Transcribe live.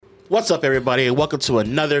What's up, everybody, and welcome to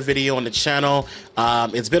another video on the channel.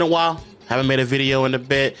 It's been a while. Haven't made a video in a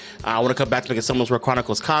bit. I want to come back to making some of those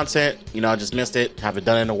Chronicles content. You know, I just missed it. Haven't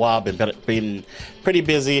done it in a while. Been pretty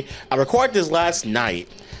busy. I recorded this last night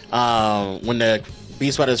when the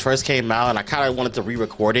Beast Riders first came out, and I kind of wanted to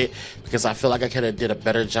re-record it because I feel like I could have did a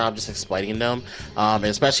better job just explaining them,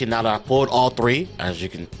 especially now that I pulled all three. As you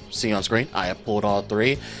can see on screen, I have pulled all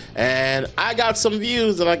three, and I got some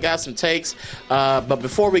views and I got some takes. But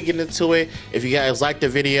before we get into it, if you guys like the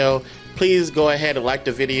video, please go ahead and like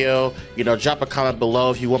the video. You know, drop a comment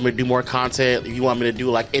below if you want me to do more content, if you want me to do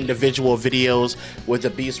like individual videos with the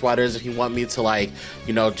Beast Riders, if you want me to, like,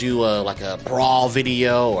 you know, do like a brawl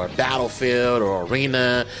video or battlefield or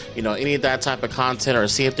arena, you know, any of that type of content, or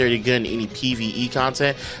see if they're good in any PvE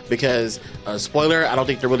content. Because spoiler, I don't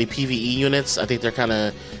think they're really PvE units. I think they're kind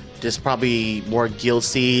of just probably more Guild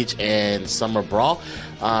Siege and Summer Brawl.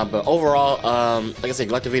 But overall, like I said, if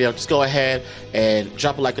you like the video, just go ahead and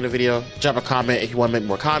drop a like on the video, drop a comment if you want to make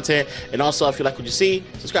more content, and also if you like what you see,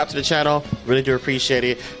 subscribe to the channel. Really do appreciate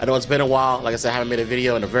it. I know it's been a while. Like I said, I haven't made a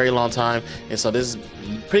video in a very long time, and so this is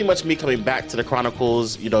pretty much me coming back to the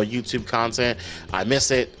Chronicles, you know, YouTube content. I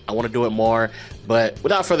miss it. I want to do it more. But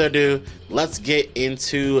without further ado, let's get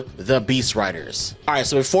into the Beast Riders. All right,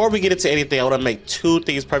 so before we get into anything, I want to make two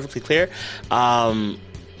things perfectly clear.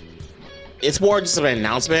 It's more just an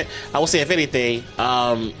announcement. I will say, if anything,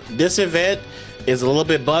 this event is a little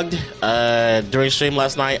bit bugged. During stream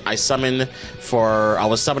last night, I was summoning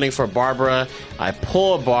for Barbara. I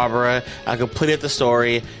pulled Barbara. I completed the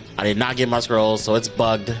story. I did not get my scrolls, so it's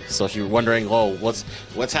bugged. So if you're wondering, oh,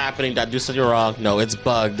 what's happening? Did I do something wrong? No, it's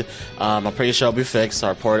bugged. I'm pretty sure it'll be fixed.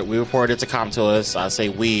 We reported it to Comtous. I say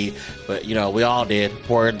we, but you know, we all did.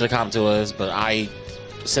 Reported it to Comtous, but I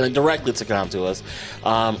send it directly to Comtous.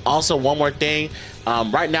 Also, one more thing.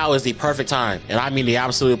 Right now is the perfect time, and I mean the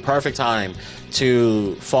absolute perfect time,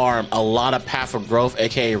 to farm a lot of Path of Growth,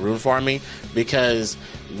 aka rune farming, because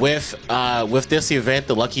with this event,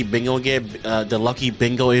 the Lucky Bingo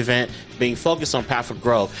event being focused on Path of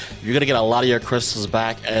Growth, you're gonna get a lot of your crystals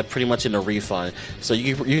back pretty much in a refund. So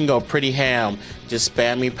you can go pretty ham just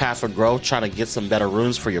spamming Path of Growth, trying to get some better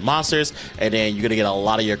runes for your monsters, and then you're gonna get a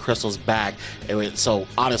lot of your crystals back. So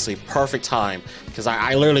honestly, perfect time, because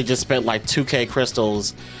I literally just spent like 2k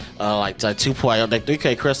crystals, like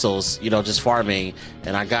 3k crystals, you know, just farming,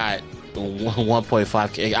 and I got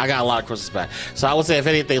 1.5k. I got a lot of crystals back. So I would say, if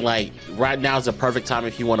anything, like, right now is the perfect time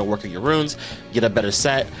if you want to work on your runes, get a better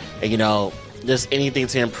set, and, you know, just anything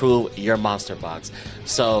to improve your monster box.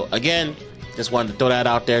 So again, just wanted to throw that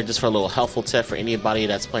out there just for a little helpful tip for anybody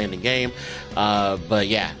that's playing the game. But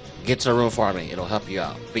yeah, get to the rune farming, it'll help you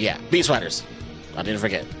out. But yeah, Beast Riders, I didn't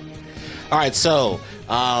forget. All right, so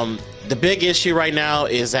the big issue right now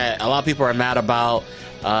is that a lot of people are mad about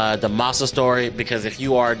the monster story, because if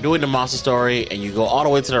you are doing the monster story and you go all the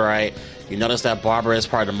way to the right, you notice that Barbara is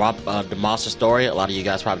part of the monster story. A lot of you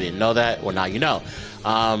guys probably didn't know that. Well, now you know.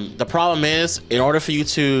 The problem is, in order for you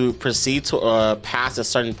to proceed to past a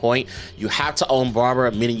certain point, you have to own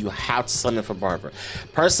Barbara, meaning you have to summon for Barbara.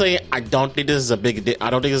 Personally, I don't think this is a big deal.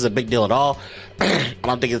 I don't think it's a big deal at all. I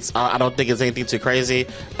don't think it's anything too crazy.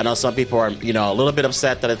 I know some people are, you know, a little bit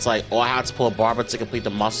upset that it's like, oh, I have to pull Barbara to complete the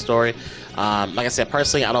monster story. Like I said,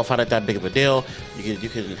 personally, I don't find it that big of a deal. You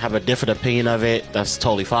can have a different opinion of it. That's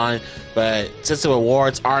totally fine. But since the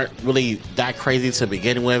rewards aren't really that crazy to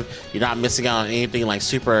begin with, you're not missing out on anything like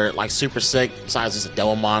super sick, besides just a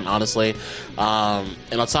Devilmon, honestly.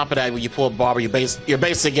 And on top of that, when you pull a Barbara, you're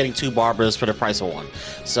basically getting 2 Barbaras for the price of 1.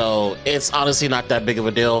 So it's honestly not that big of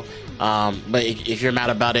a deal. But if you're mad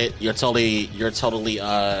about it, you're totally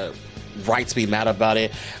right to be mad about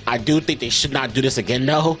it. I do think they should not do this again,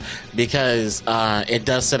 though, because it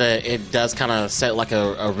does kind of set like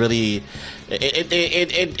a really,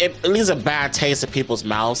 it leaves a bad taste in people's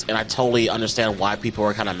mouths, and I totally understand why people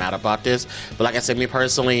are kind of mad about this. But like I said, me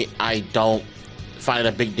personally, I don't find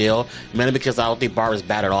it a big deal, mainly because I don't think Barbara's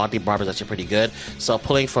bad at all. I think Barbara's actually pretty good. So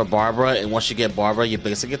pulling for Barbara, and once you get Barbara, you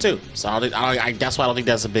basically get 2. So that's why I don't think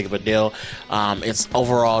that's a big of a deal. It's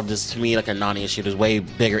overall just, to me, like a non-issue. There's way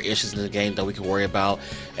bigger issues in the game that we can worry about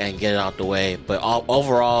and get it out the way. But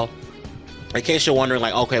overall, in case you're wondering,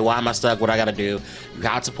 like, okay, why am I stuck? What I gotta do? You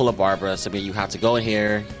have to pull a Barbara. So I mean, you have to go in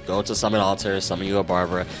here, go to Summon Altar, summon you a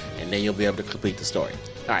Barbara, and then you'll be able to complete the story.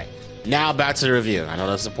 All right. Now back to the review. I know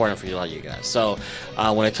that's important for you guys. So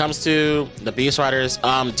when it comes to the Beast Riders,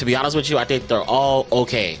 to be honest with you, I think they're all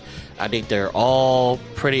okay. I think they're all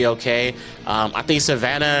pretty okay. I think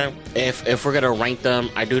Savannah, if we're gonna rank them,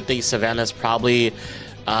 I do think Savannah's probably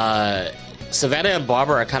Savannah and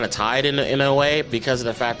Barbara are kind of tied in a way, because of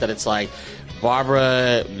the fact that it's like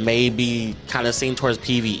Barbara may be kind of seen towards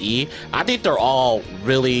PvE. I think they're all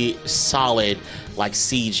really solid, like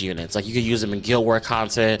siege units. Like you could use them in guild war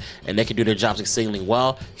content, and they can do their jobs exceedingly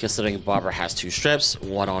well. Considering Barbara has 2 strips,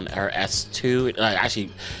 one on her S2.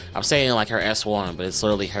 Actually, I'm saying like her S1, but it's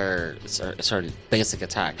literally it's her basic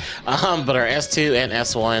attack. But her S2 and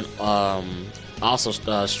S1 also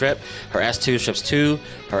strip. Her S2 strips 2.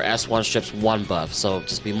 Her S1 strips 1 buff. So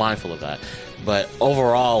just be mindful of that. But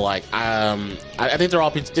overall, like I think they're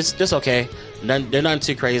all just okay. They're not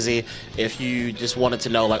too crazy. If you just wanted to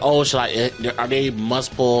know, like, oh, are they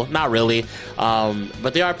must pull? Not really.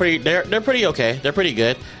 But they are pretty. They're pretty okay. They're pretty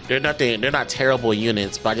good. They're not terrible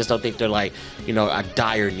units, but I just don't think they're like, you know, a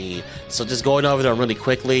dire need. So just going over them really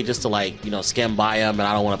quickly, just to like, you know, skim by them, and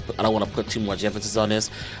I don't want to put too much emphasis on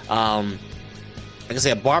this. Like I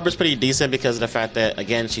said, Barbara's pretty decent because of the fact that,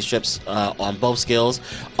 again, she strips on both skills.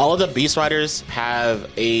 All of the Beast Riders have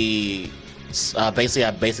basically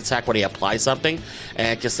a base attack where they apply something,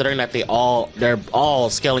 and considering that they're all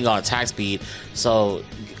scaling on attack speed, so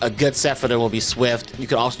a good set for them will be Swift. You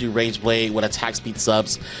could also do Rage Blade with attack speed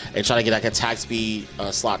subs and try to get like attack speed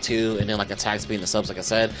slot 2 and then like attack speed in the subs, like I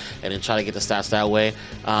said, and then try to get the stats that way.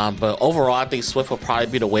 But overall, I think Swift will probably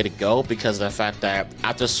be the way to go because of the fact that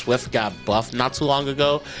after Swift got buffed not too long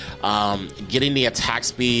ago, getting the attack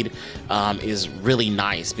speed is really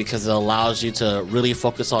nice because it allows you to really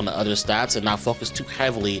focus on the other stats and not focus too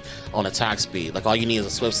heavily on attack speed. Like all you need is a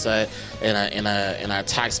Swift set and an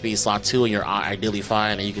attack speed slot 2, and you're ideally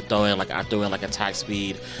fine. And you can throw in like attack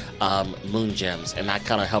speed moon gems, and that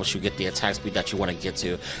kind of helps you get the attack speed that you want to get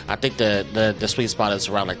to. I think the sweet spot is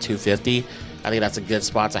around like 250. I think that's a good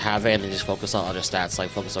spot to have it, and then just focus on other stats,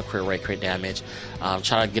 like focus on crit rate, crit damage.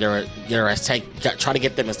 Try to get her as try to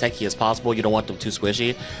get them as tanky as possible. You don't want them too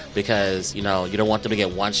squishy because you don't want them to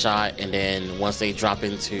get one shot, and then once they drop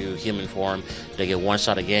into human form, they get one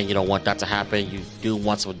shot again. You don't want that to happen. You do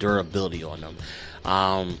want some durability on them.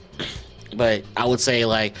 But I would say,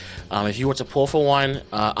 like, if you were to pull for one,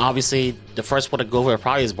 obviously the first one to go for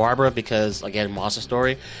probably is Barbara because, again, monster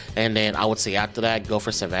story. And then I would say after that, go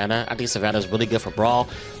for Savannah. I think Savannah is really good for Brawl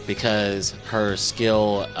because her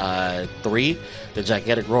skill 3, the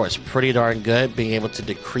Gigantic Roar, is pretty darn good, being able to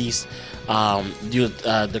decrease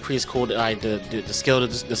decrease the skill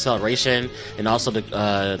deceleration, and also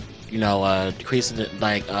the decrease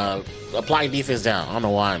applying defense down. I don't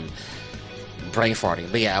know why I'm brain farting,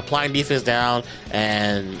 but yeah, applying defense down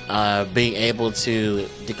and being able to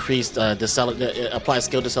decrease apply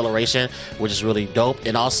skill deceleration, which is really dope.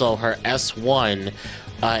 And also her S1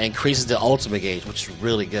 increases the ultimate gauge, which is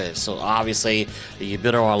really good. So obviously you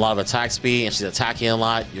build her on a lot of attack speed and she's attacking a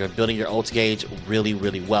lot. You're building your ult gauge really,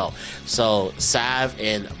 really well. So Sav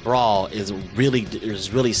and Brawl is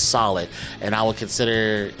really solid. And I would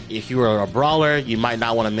consider, if you were a brawler, you might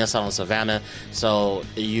not want to miss out on Savannah. So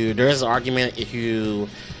there is an argument if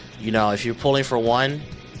you're pulling for one,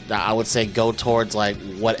 I would say go towards like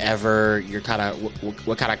whatever you're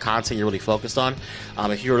what kind of content you're really focused on.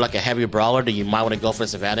 If you're like a heavy brawler, then you might want to go for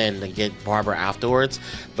Savannah and then get Barbara afterwards.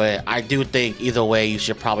 But I do think either way you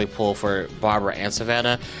should probably pull for Barbara and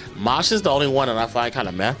Savannah. Mosh is the only one that I find kind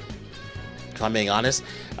of meh, if I'm being honest.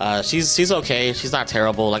 She's okay. She's not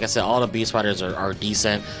terrible. Like I said, all the Beast Riders are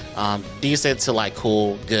decent. Decent to like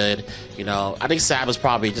cool, good. I think Sab is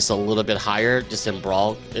probably just a little bit higher, just in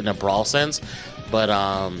a brawl sense. But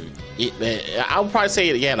I would probably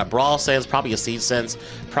say, yeah, in a brawl sense, probably a siege sense,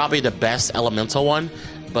 probably the best elemental one.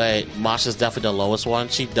 But Masha's definitely the lowest one.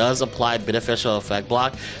 She does apply beneficial effect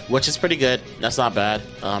block, which is pretty good. That's not bad.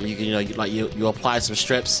 You apply some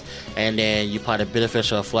strips, and then you apply the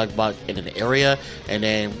beneficial effect block in an area, and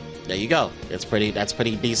then there you go. That's pretty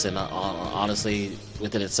decent, honestly,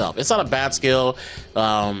 within itself. It's not a bad skill.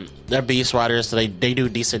 They're Beast Riders, so they do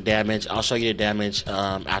decent damage. I'll show you the damage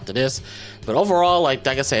after this. But overall, like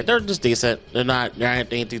I said, they're just decent. They're not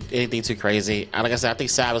anything too crazy. And like I said, I think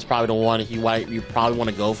Sav is probably the one you probably want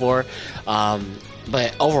to go for.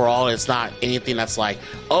 But overall, it's not anything that's like,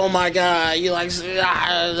 oh my god, you like,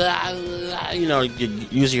 you're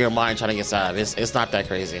using your mind trying to get Sav. It's not that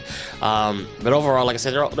crazy. But overall, like I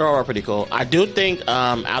said, they're all pretty cool. I do think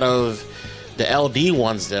out of the LD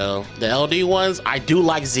ones, though, I do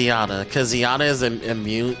like Ziana because Ziana is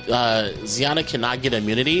immune. Ziana cannot get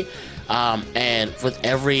immunity, and with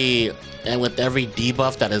every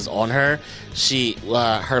debuff that is on her,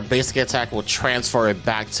 her basic attack will transfer it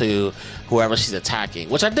back to whoever she's attacking,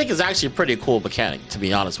 which I think is actually a pretty cool mechanic, to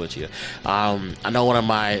be honest with you. I know one of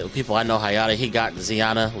my people I know, Hayata, he got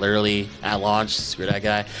Ziana literally at launch. Screw that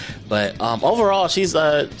guy. But overall, she's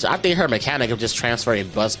I think her mechanic of just transferring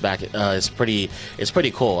buffs back is pretty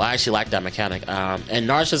cool. I actually like that mechanic. And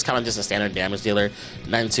Narsha's kind of just a standard damage dealer,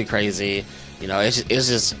 nothing too crazy. You know, it's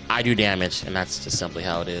just I do damage, and that's just simply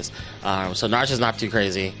how it is. So Narsha's not too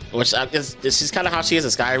crazy, which is she's kind of how she is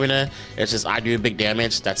in Sky Arena. It's just I do big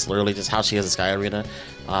damage. That's literally just how she is in Sky Arena.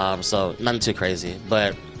 So nothing too crazy,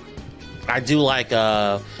 but I do like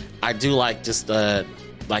just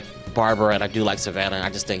like Barbara, and I do like Savannah.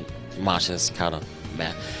 I just think Masha's kind of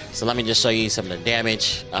meh. So let me just show you some of the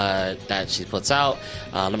damage that she puts out.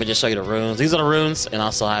 Let me just show you the runes. These are the runes, and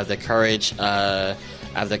also I have the courage.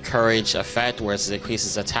 I have the courage effect, where it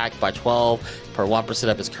increases attack by 12 per 1%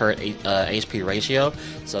 of its current HP ratio.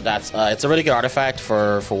 So that's it's a really good artifact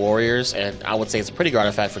for warriors, and I would say it's a pretty good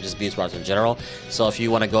artifact for just beast riders in general. So if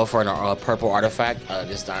you want to go for a purple artifact,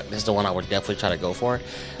 this is the one I would definitely try to go for.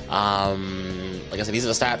 Like I said, these are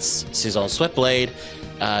the stats. She's on Swift Blade.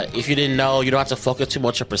 If you didn't know, you don't have to focus too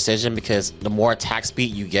much on precision, because the more attack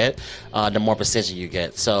speed you get, the more precision you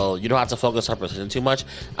get. So you don't have to focus on precision too much.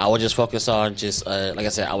 I would just focus on just, like I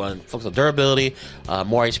said, I want to focus on durability,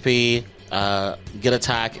 more HP, good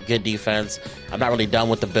attack, good defense. I'm not really done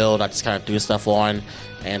with the build. I just kind of do stuff on.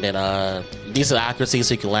 And then decent accuracy,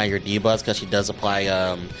 so you can land your debuffs, because she does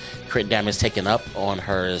apply crit damage taken up on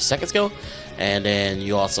her second skill. And then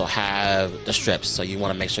you also have the strips, so you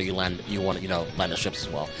want to make sure you land the strips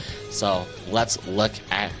as well. So let's look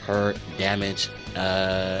at her damage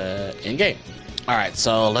in game. All right,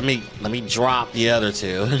 so let me drop the other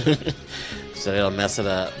two so they don't mess it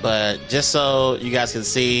up. But just so you guys can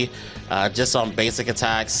see, just on basic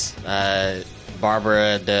attacks,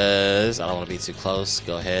 Barbara does. I don't want to be too close.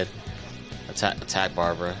 Go ahead, attack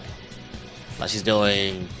Barbara. Like she's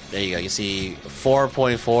doing. There you go. You see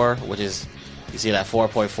 4.4, which is. You see that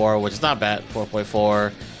 4.4, which is not bad,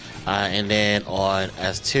 4.4. And then on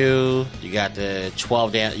S2, you got the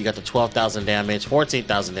 12,000 damage,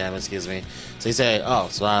 14,000 damage, excuse me. So you say, oh,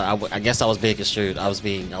 so I guess I was being construed. I was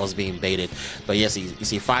being baited. But yes, you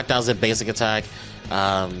see 5,000 basic attack.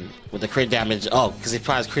 With the crit damage, because he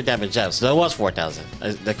probably crit damage up, so there was 4,000.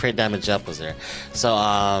 The crit damage up was there. So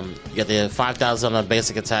you got the 5,000 on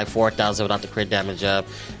basic attack, 4,000 without the crit damage up,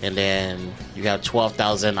 and then you have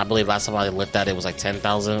 12,000. I believe last time I looked at it was like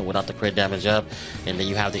 10,000 without the crit damage up, and then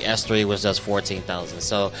you have the S3, which does 14,000.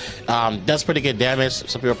 So that's pretty good damage.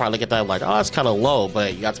 Some people probably look at that like, oh, it's kind of low,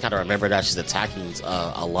 but you have to kind of remember that she's attacking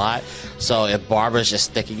a lot. So if Barbara's just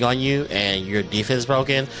sticking on you and your defense is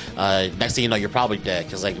broken, next thing you know, you're probably dead,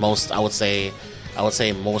 because like I would say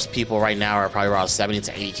most people right now are probably around 70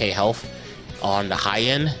 to 80k health on the high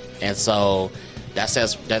end, and so this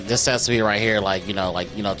says to me right here, like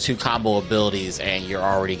two combo abilities and you're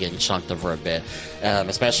already getting chunked over a bit,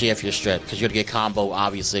 especially if you're stripped, because you're gonna get combo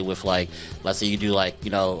obviously with, like, let's say you do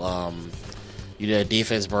you did a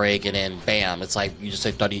defense break, and then bam, it's like you just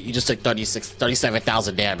took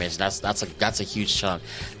 37,000 damage. That's a huge chunk.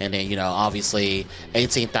 And then obviously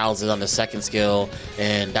 18,000 on the second skill,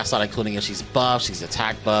 and that's not including if she's buffed, she's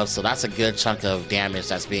attack buff. So that's a good chunk of damage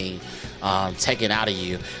that's being taken out of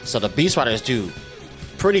you. So the Beast Riders do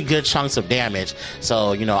pretty good chunks of damage.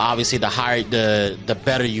 So obviously the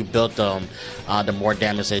better you build them, the more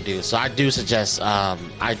damage they do. So I do suggest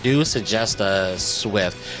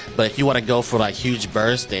Swift, but if you want to go for like huge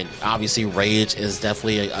burst, then obviously Rage is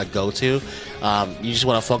definitely a go-to. You just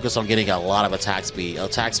want to focus on getting a lot of attack speed.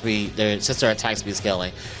 Since they're attack speed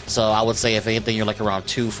scaling, so I would say if anything you're like around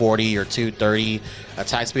 240 or 230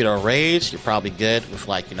 attack speed or Rage, you're probably good with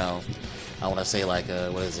I want to say what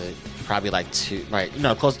is it? Probably like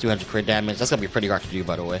close to 200 crit damage. That's gonna be pretty hard to do,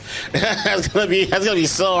 by the way. that's gonna be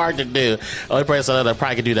so hard to do. The only person that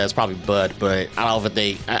probably could do that is probably Bud, but I don't even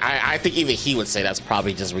think. I think even he would say that's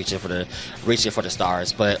probably just reaching for the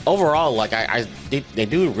stars. But overall, they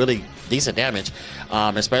do really decent damage,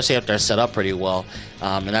 especially if they're set up pretty well,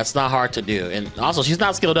 and that's not hard to do. And also, she's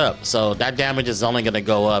not skilled up, so that damage is only going to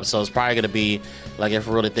go up. So it's probably going to be like, if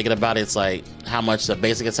we're really thinking about it, it's like how much the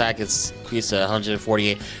basic attack is increased to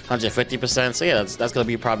 148, 150%. So yeah, that's going to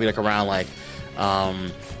be probably like around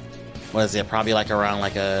what is it? Probably like around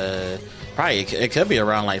it could be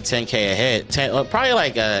around like 10k a hit, probably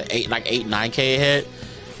like 9k a hit.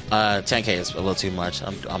 10k is a little too much.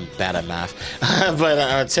 I'm bad at math,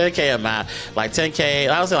 but 10k a math, like 10k.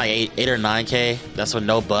 I would say like 8 or 9k. That's with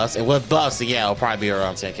no buffs. And with buffs, yeah, it'll probably be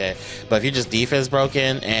around 10k. But if you just defense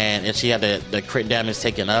broken and if she had the crit damage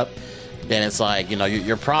taken up, then it's like, you know,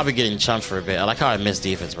 you're probably getting chunked for a bit. I like how I missed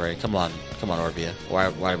defense break. Come on, Orbia.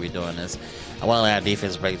 Why are we doing this? I want to land a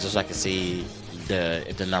defense break just so I can see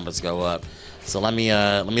if the numbers go up. So let me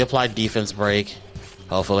apply defense break.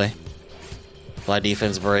 Hopefully, apply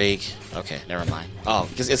defense break. Okay, never mind. Oh,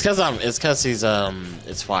 it's because he's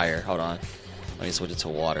it's fire. Hold on, let me switch it to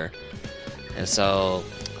water. And so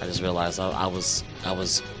I just realized I was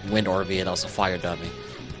wind Orbia and also fire dummy.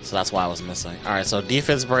 So that's why I was missing. All right, so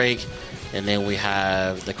defense break, and then we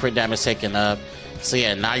have the crit damage taken up. So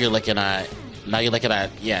yeah, now you're looking at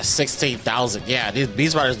 16,000. Yeah, these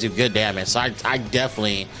Beast Riders do good damage. So I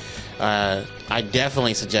definitely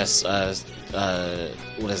suggest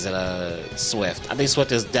what is it? Swift. I think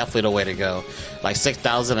Swift is definitely the way to go. Like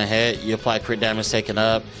 6,000 a hit, you apply crit damage taken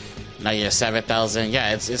up. Now you're at 7,000.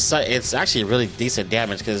 Yeah, it's actually really decent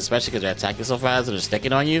damage especially because they're attacking so fast and they're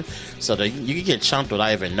sticking on you. So you can get chunked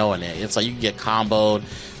without even knowing it. It's like you can get comboed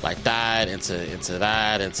like that into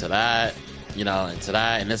that, you know, into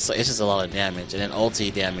that, and it's just a lot of damage. And then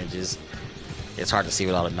ulti damage it's hard to see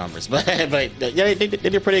with all the numbers, but yeah, they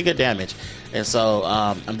did pretty good damage. And so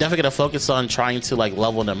I'm definitely gonna focus on trying to like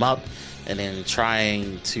level them up, and then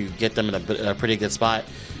trying to get them in a pretty good spot.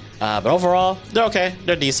 But overall, they're okay.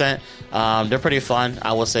 They're decent. They're pretty fun.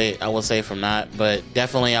 I will say from that. But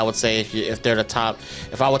definitely, I would say if they're the top,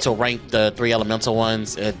 if I were to rank the 3 elemental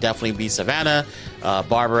ones, it'd definitely be Savannah,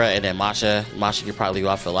 Barbara, and then Masha. Masha could probably go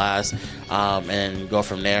off for last, and go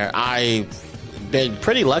from there. I've been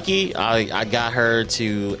pretty lucky. I got her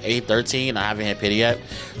to A13. I haven't hit pity yet,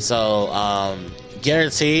 so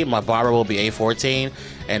guaranteed my Barbara will be A14.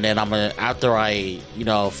 And then I'm gonna, after I, you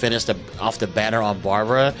know, finish off the banner on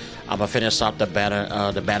Barbara, I'm gonna finish off the banner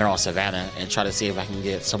on Savannah and try to see if I can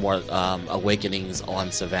get some more awakenings on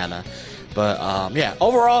Savannah. But yeah,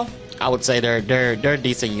 overall, I would say they're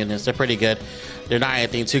decent units. They're pretty good. They're not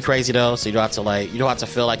anything too crazy though, so you don't have to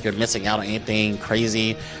feel like you're missing out on anything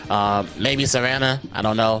crazy. Maybe Savannah, I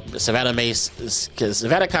don't know. Savannah because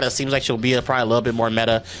Savannah kind of seems like she'll be probably a little bit more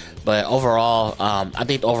meta, but overall, I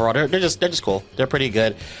think overall they're just cool. They're pretty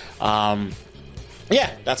good. Yeah,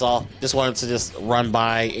 that's all. Just wanted to just run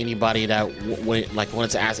by anybody that wanted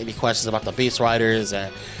to ask any questions about the Beast Riders,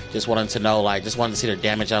 and just wanted to know, just wanted to see their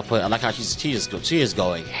damage output. I like how she is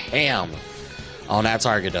going ham on that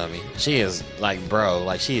target dummy. She is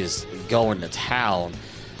she is going to town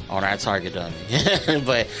on that target dummy.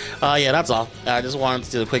 But yeah, that's all. I just wanted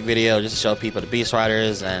to do a quick video just to show people the Beast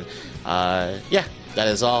Riders, and yeah, that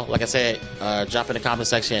is all. Like I said, drop in the comment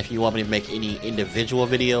section if you want me to make any individual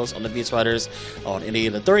videos on the Beast Riders on any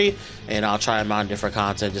of the 3, and I'll try them out in different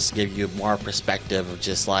content just to give you more perspective of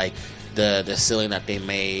just like the ceiling that they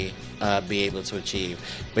may be able to achieve.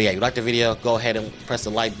 But yeah, if you like the video, go ahead and press the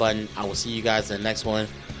like button. I will see you guys in the next one.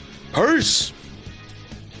 Peace.